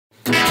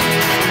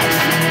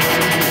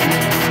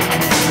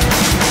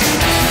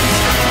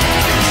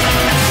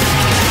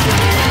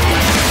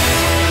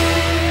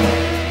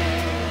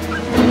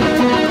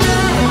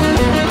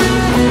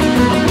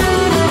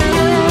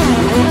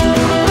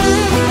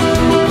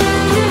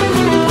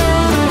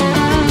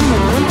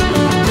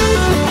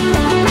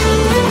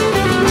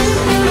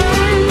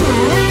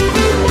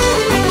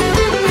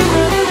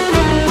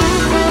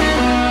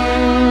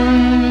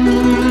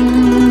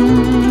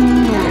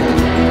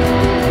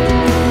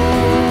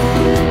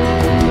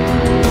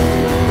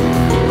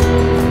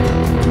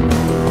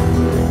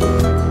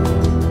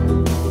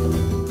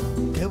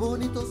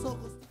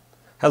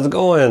How's it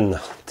going?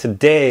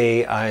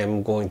 Today I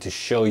am going to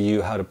show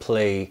you how to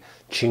play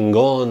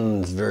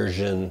Chingon's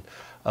version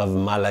of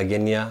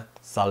Malaguena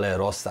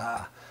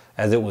Salerosa,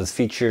 as it was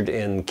featured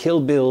in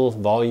Kill Bill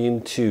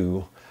Volume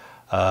 2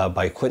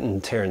 by Quentin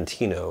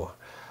Tarantino.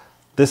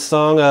 This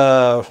song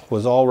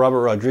was all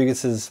Robert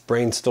Rodriguez's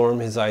brainstorm,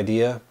 his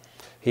idea.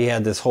 He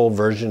had this whole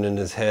version in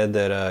his head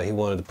that he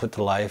wanted to put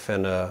to life,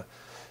 and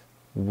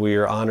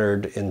we're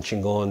honored in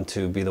Chingon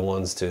to be the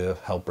ones to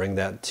help bring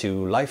that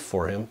to life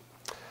for him.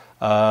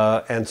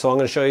 And so I'm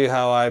going to show you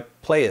how I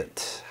play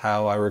it,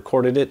 how I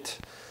recorded it,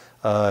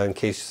 in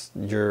case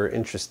you're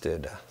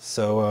interested.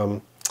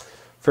 So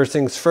first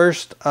things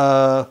first,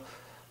 I'll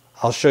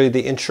show you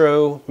the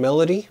intro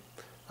melody,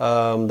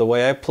 the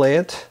way I play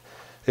it.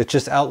 It's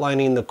just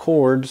outlining the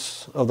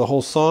chords of the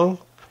whole song.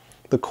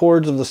 The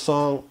chords of the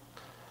song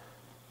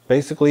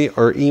basically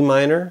are E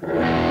minor,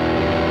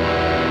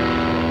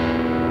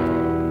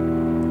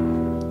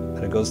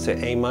 and it goes to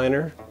A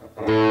minor,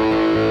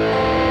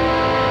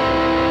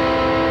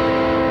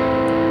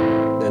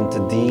 then to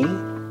D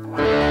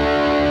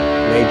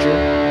major,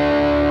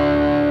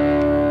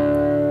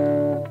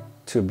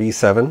 to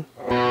B7,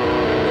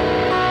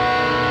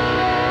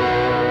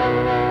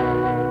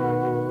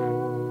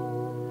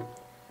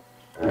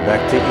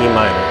 back to E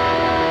minor.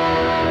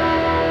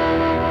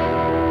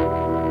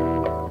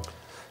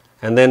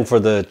 And then for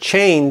the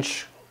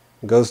change,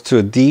 it goes to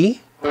a D,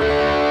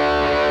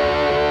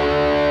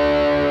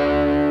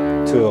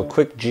 to a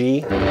quick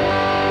G, G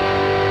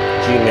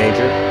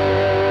major,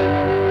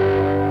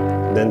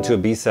 then to a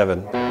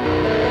B7.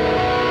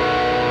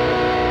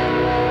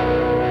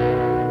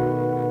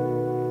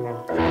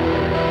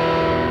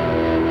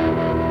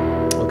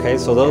 Okay,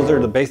 so those are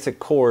the basic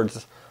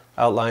chords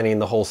outlining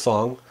the whole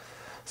song.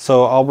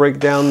 So I'll break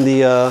down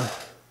the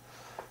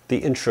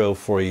intro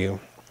for you.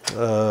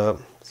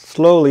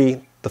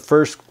 Slowly, the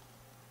first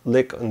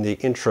lick on the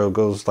intro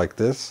goes like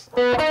this.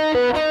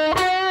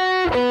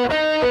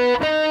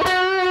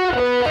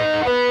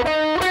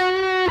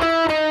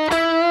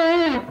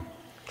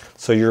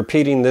 So you're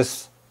repeating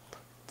this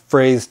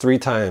phrase 3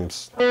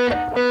 times. You're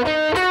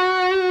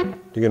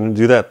going to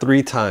do that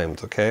 3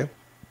 times, okay?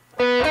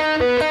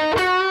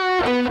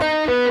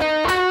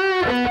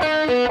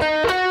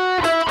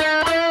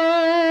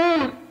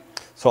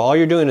 So all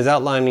you're doing is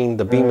outlining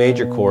the B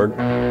major chord.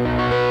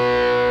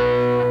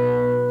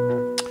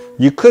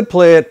 You could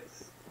play it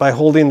by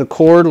holding the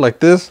chord like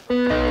this.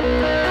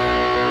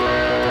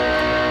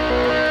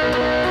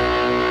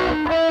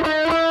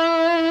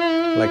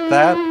 Like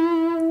that.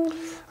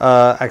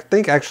 I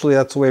think actually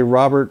that's the way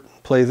Robert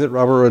plays it,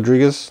 Robert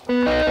Rodriguez.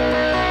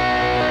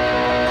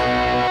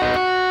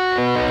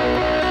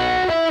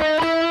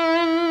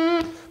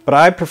 But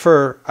I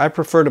prefer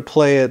to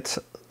play it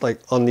like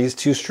on these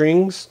 2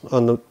 strings,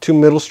 on the 2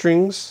 middle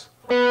strings,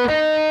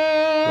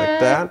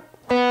 like that.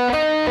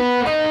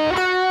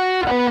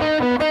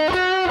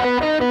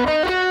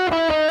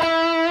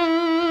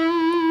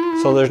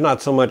 So there's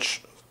not so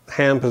much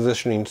hand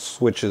positioning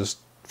switches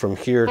from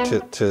here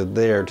to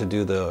there to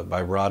do the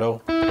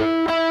vibrato.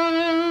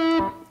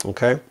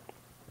 Okay?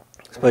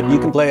 But you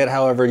can play it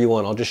however you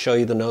want. I'll just show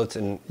you the notes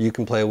and you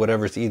can play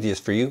whatever's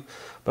easiest for you.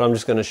 But I'm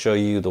just going to show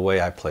you the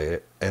way I play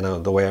it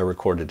and the way I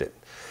recorded it.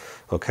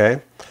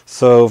 Okay?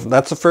 So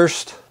that's the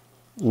first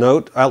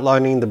note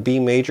outlining the B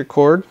major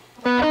chord.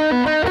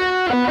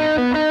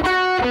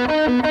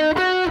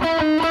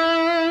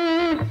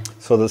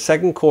 So the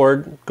second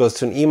chord goes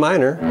to an E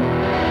minor.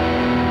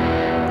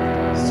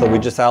 So we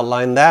just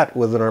outline that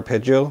with an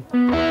arpeggio.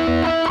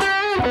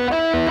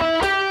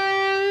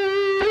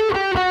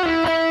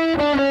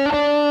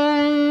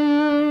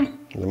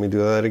 Let me do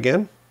that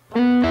again.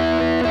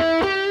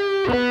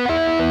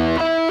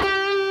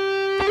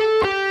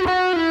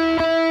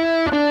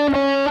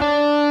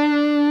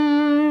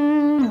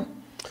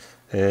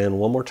 And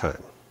one more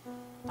time.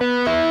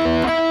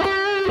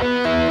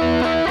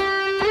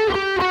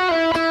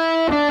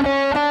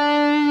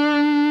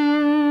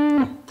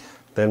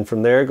 Then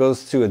from there it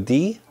goes to a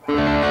D.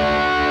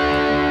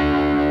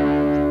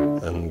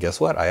 And guess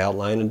what? I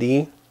outline a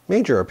D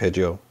major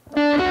arpeggio.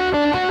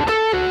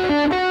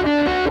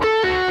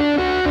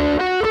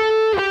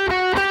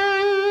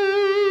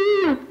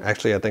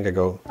 Actually, I think I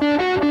go.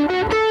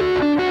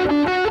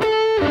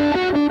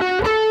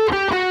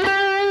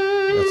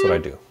 That's what I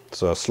do.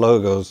 So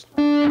slow goes.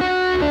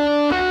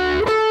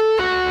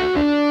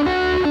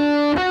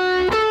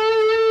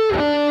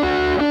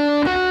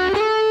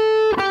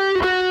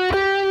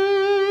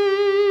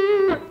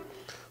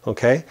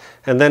 Okay,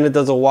 and then it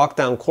does a walk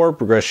down chord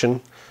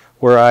progression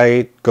where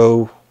I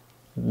go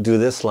do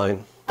this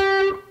line.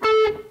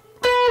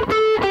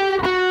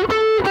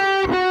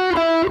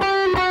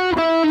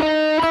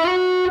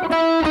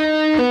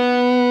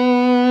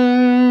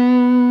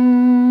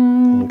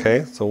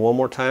 Okay, so one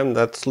more time,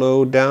 that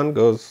slowed down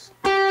goes.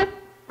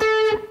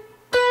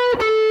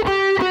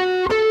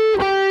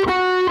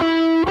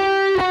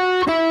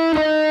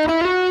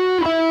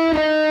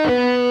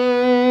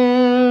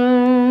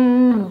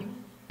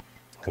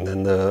 And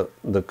then the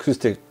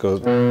acoustic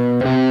goes.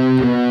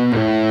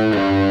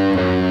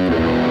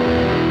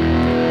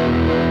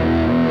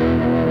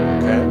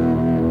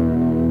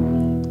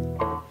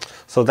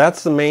 So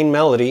that's the main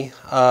melody.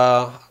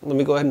 Let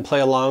me go ahead and play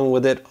along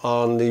with it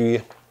on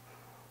the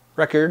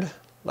record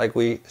like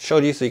we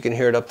showed you so you can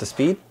hear it up to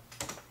speed.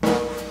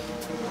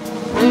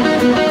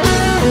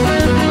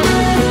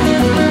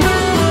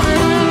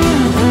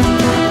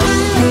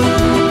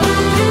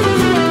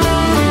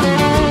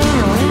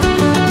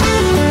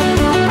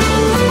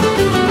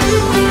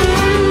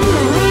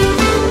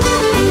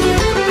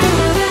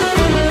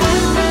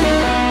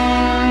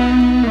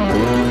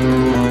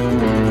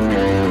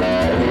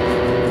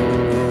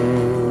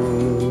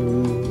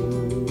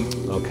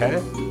 Okay.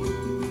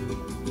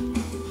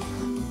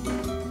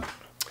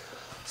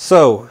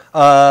 So,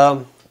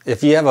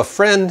 if you have a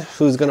friend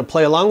who's going to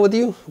play along with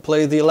you,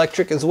 play the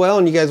electric as well,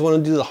 and you guys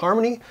want to do the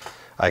harmony,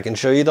 I can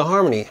show you the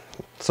harmony.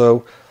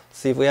 So,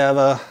 see if we have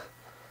a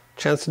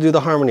chance to do the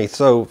harmony.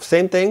 So,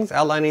 same things,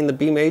 outlining the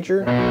B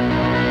major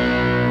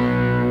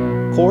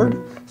chord.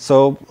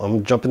 So,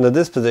 I'm jumping to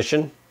this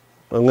position.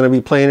 I'm going to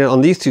be playing it on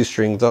these two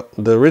strings.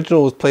 The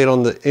original was played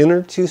on the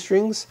inner two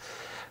strings,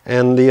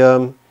 and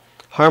the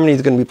harmony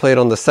is going to be played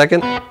on the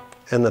second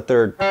and the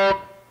third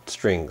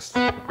strings.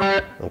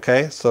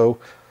 Okay, so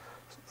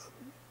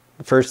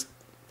the first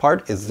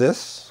part is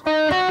this.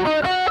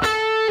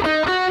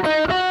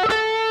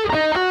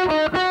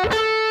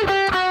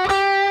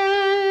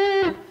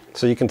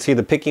 So you can see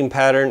the picking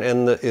pattern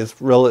and is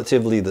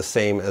relatively the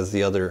same as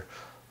the other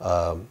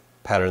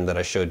pattern that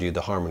I showed you,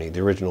 the harmony,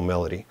 the original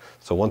melody.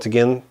 So once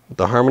again,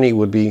 the harmony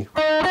would be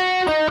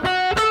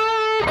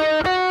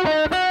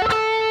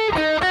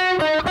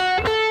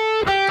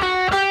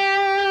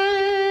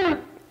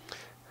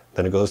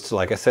then it goes to,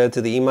 like I said,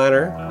 to the E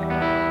minor.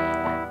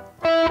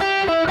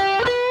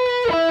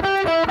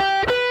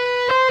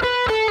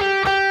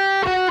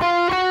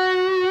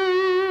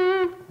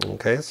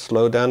 Okay,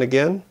 slow down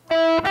again.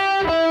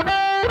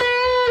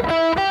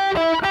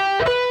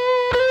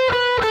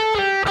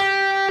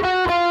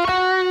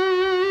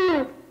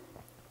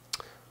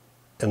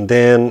 And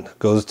then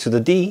goes to the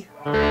D.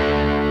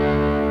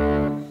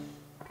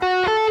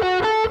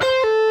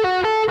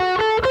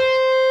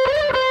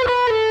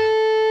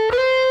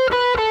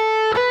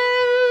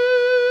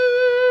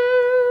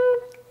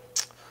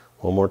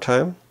 One more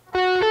time.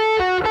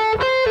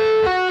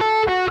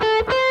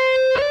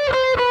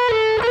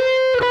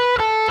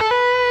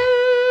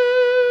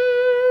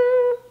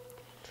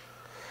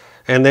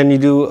 And then you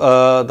do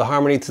the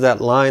harmony to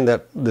that line,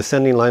 that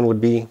descending line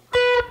would be.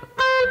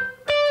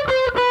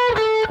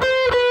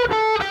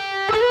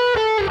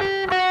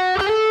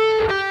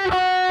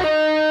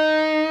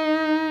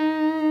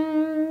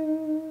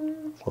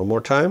 One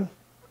more time.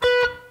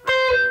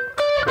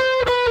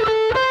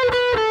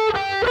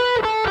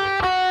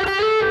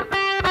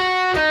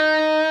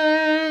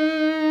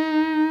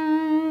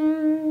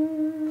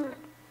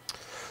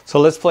 So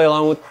let's play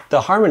along with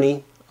the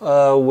harmony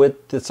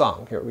with the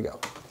song. Here we go.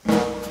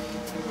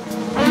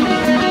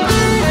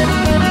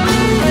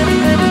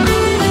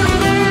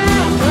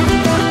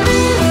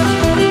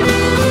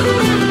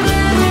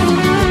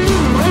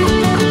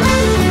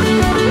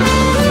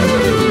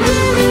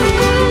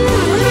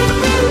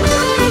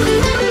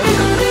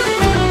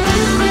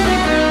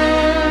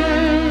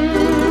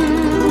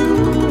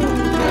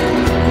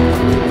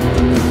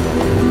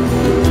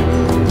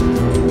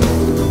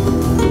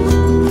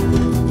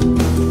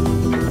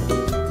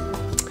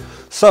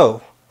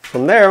 So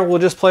from there, we'll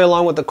just play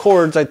along with the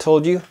chords I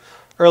told you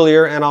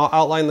earlier, and I'll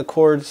outline the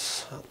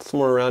chords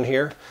somewhere around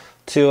here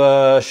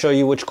to show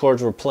you which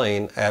chords we're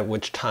playing at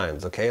which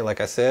times, okay?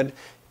 Like I said,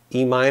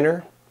 E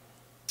minor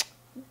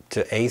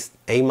to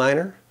A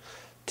minor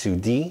to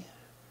D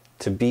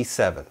to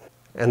B7.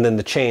 And then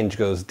the change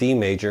goes D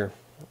major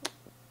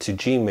to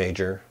G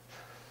major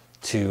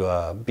to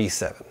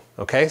B7.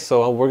 Okay,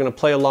 so we're going to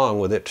play along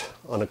with it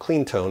on a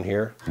clean tone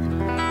here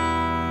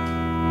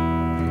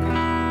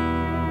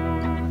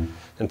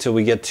until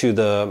we get to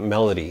the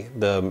melody,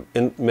 the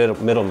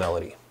middle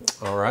melody.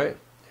 All right,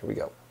 here we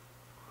go.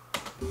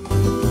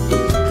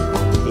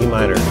 E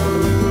minor.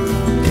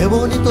 Qué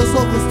bonitos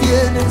ojos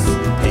tienes,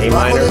 A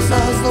minor. debajo de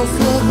esas dos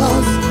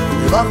cejas,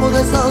 debajo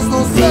de esas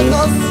dos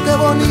cejas, qué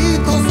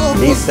bonitos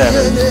ojos B7.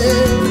 tienes.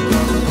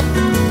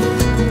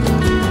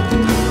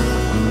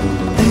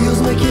 Ellos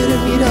me quieren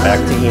mirar,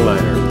 Back to E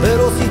minor.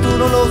 pero si tú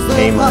no los A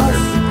dejas,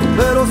 minor.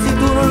 pero si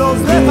tú no los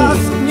dejas,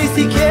 ni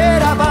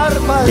siquiera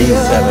parpadear.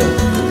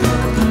 B7.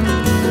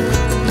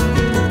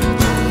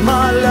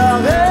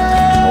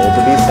 Malaguena Hold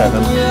the B7.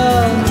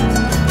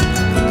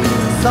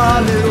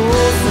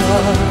 Salerosa.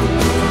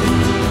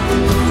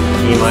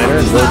 E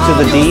minor, go to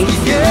the D,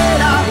 G,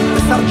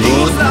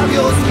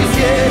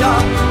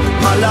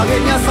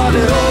 Malaguena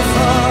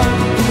Salerosa.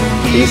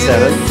 B7,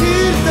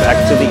 back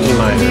to the E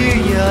minor.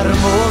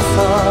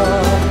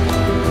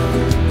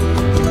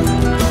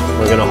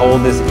 We're going to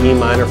hold this E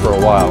minor for a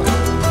while.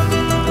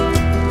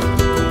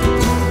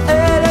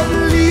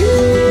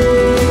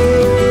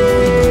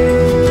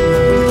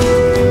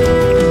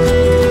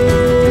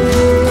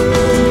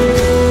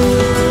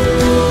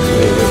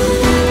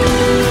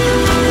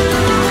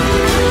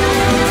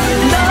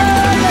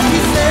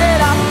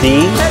 D, G,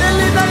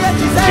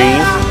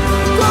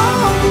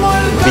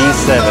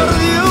 B7.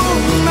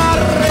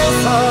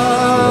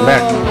 We're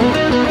back.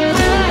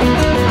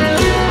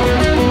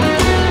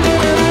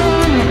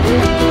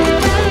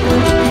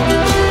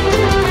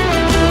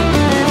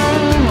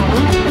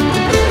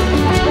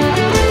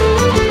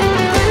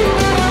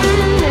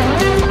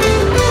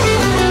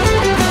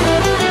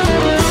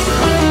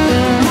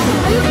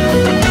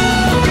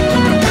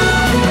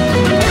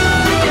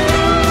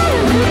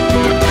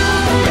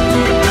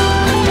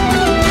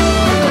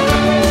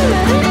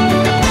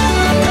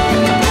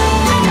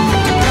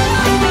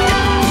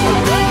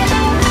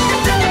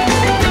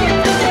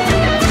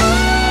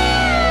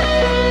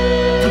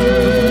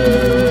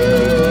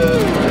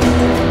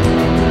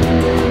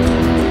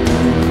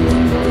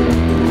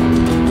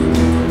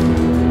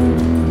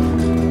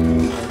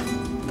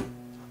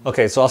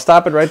 Okay, so I'll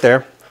stop it right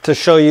there to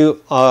show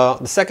you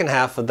the second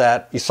half of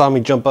that. You saw me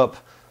jump up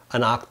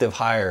an octave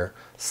higher.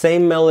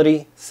 Same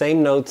melody,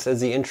 same notes as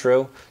the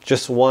intro,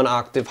 just one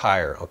octave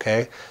higher,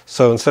 okay?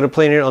 So instead of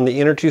playing it on the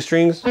inner two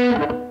strings,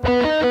 you're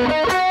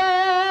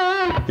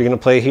gonna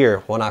play here,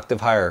 one octave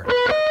higher.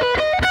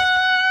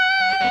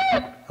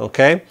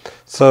 Okay,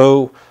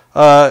 so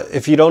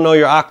if you don't know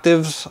your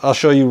octaves, I'll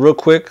show you real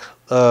quick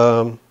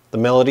the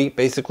melody,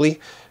 basically.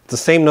 It's the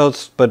same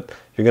notes, but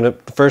you're gonna,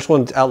 the first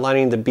one's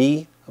outlining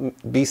the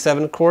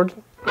B7 chord.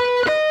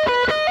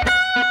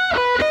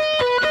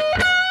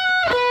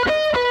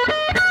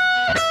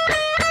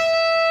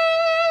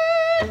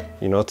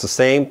 You know, it's the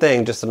same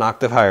thing, just an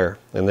octave higher.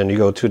 And then you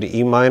go to the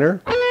E minor.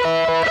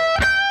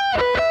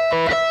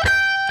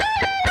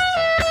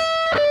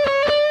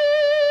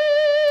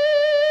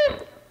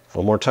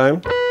 One more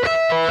time.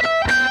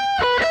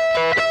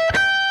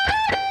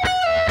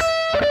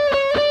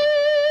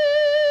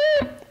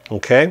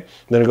 Okay,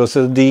 then it goes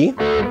to the D.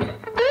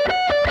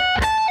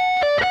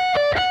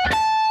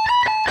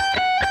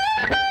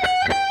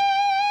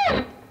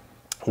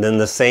 And then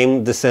the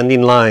same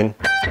descending line.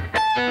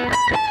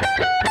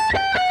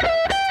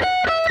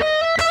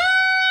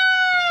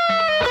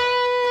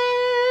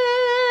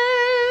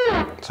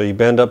 So you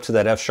bend up to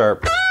that F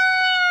sharp.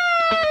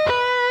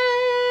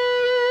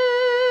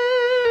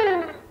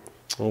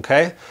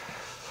 Okay,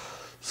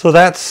 so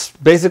that's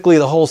basically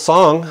the whole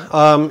song.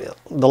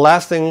 The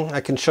last thing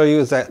I can show you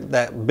is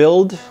that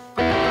build.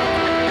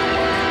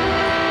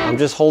 I'm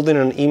just holding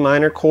an E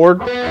minor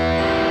chord,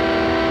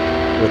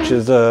 which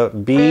is a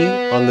B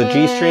on the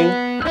G string,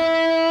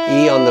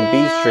 E on the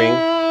B string,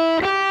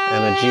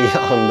 and a G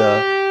on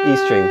the E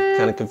string.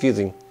 Kind of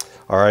confusing.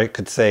 Or I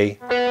could say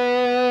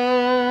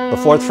the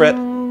 4th fret,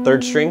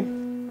 3rd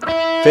string,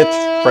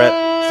 5th fret,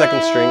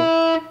 2nd string,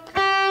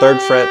 3rd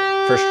fret,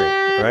 1st string,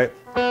 right?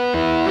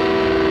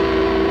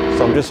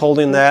 So I'm just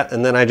holding that,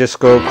 and then I just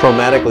go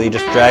chromatically,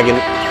 just dragging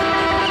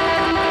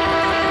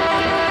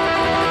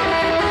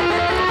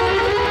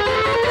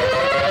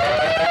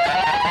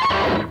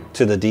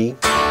to the D.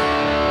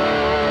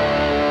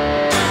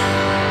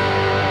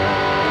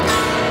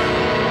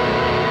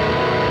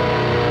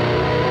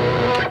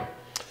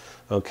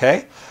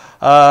 Okay,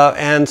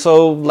 and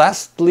so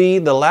lastly,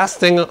 the last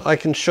thing I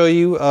can show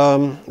you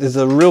is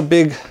a real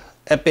big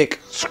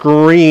epic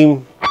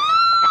scream.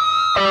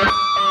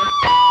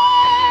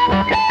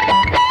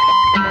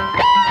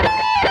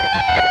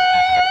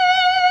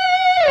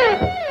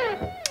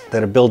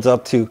 That it builds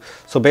up to.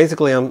 So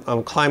basically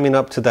I'm climbing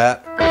up to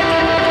that.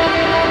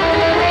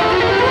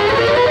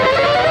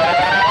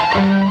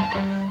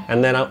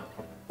 And then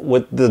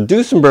with the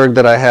Duesenberg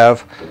that I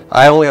have,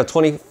 I only have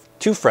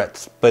 22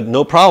 frets, but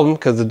no problem,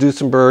 because the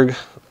Duesenberg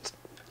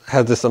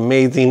has this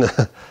amazing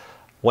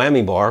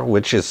whammy bar,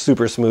 which is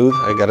super smooth,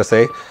 I gotta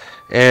say.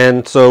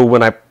 And so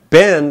when I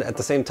bend, at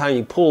the same time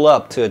you pull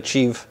up to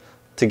achieve,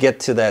 to get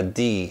to that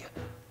D,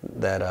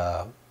 that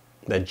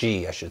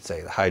G, I should say,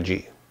 the high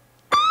G.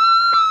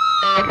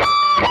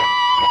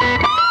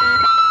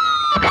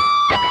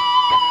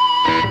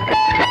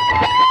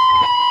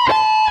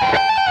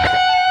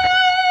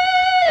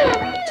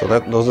 So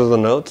those are the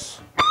notes.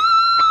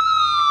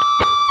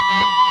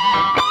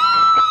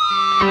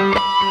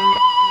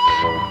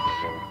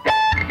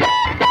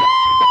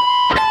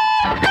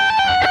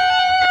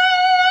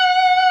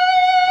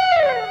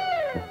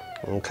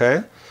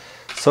 Okay,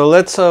 so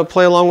let's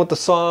play along with the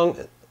song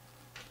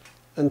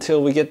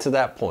until we get to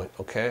that point,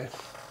 okay?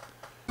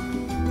 Now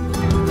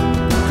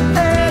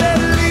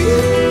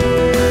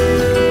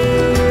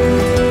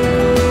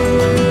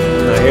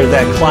here's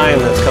that climb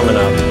that's coming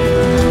up.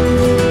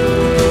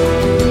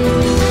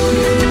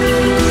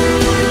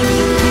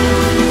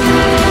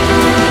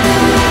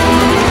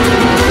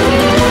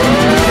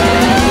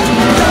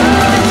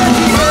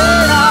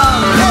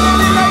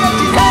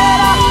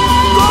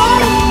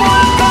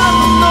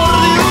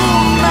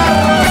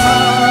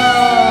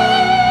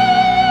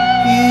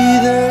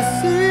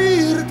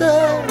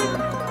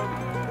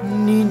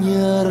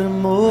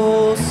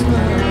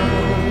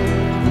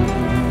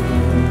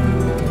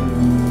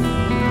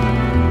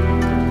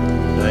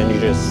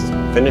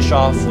 Finish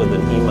off with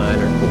an E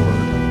minor chord.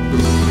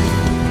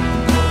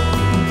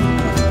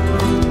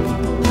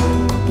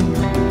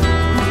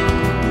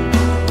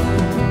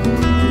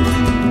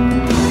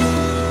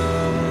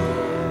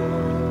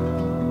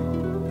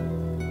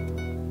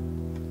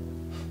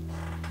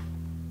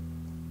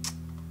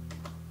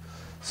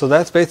 So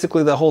that's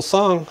basically the whole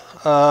song.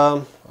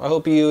 I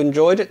hope you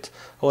enjoyed it.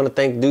 I want to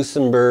thank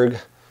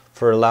Duesenberg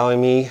for allowing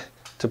me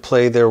to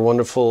play their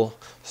wonderful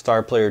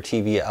Star Player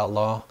TV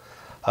Outlaw.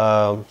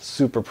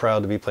 Super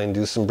proud to be playing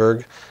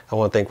Duesenberg. I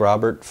want to thank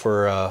Robert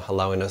for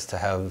allowing us to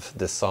have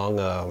this song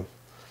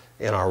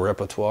in our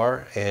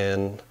repertoire,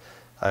 and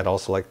I'd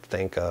also like to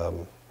thank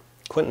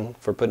Quentin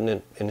for putting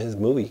it in his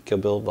movie Kill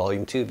Bill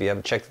Volume 2. If you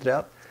haven't checked it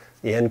out,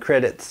 the end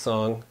credits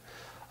song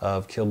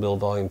of Kill Bill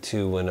Volume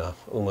 2, when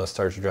Uma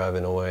starts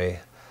driving away,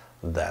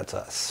 that's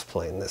us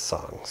playing this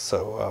song.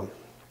 So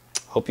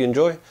hope you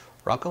enjoy.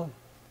 Rock on.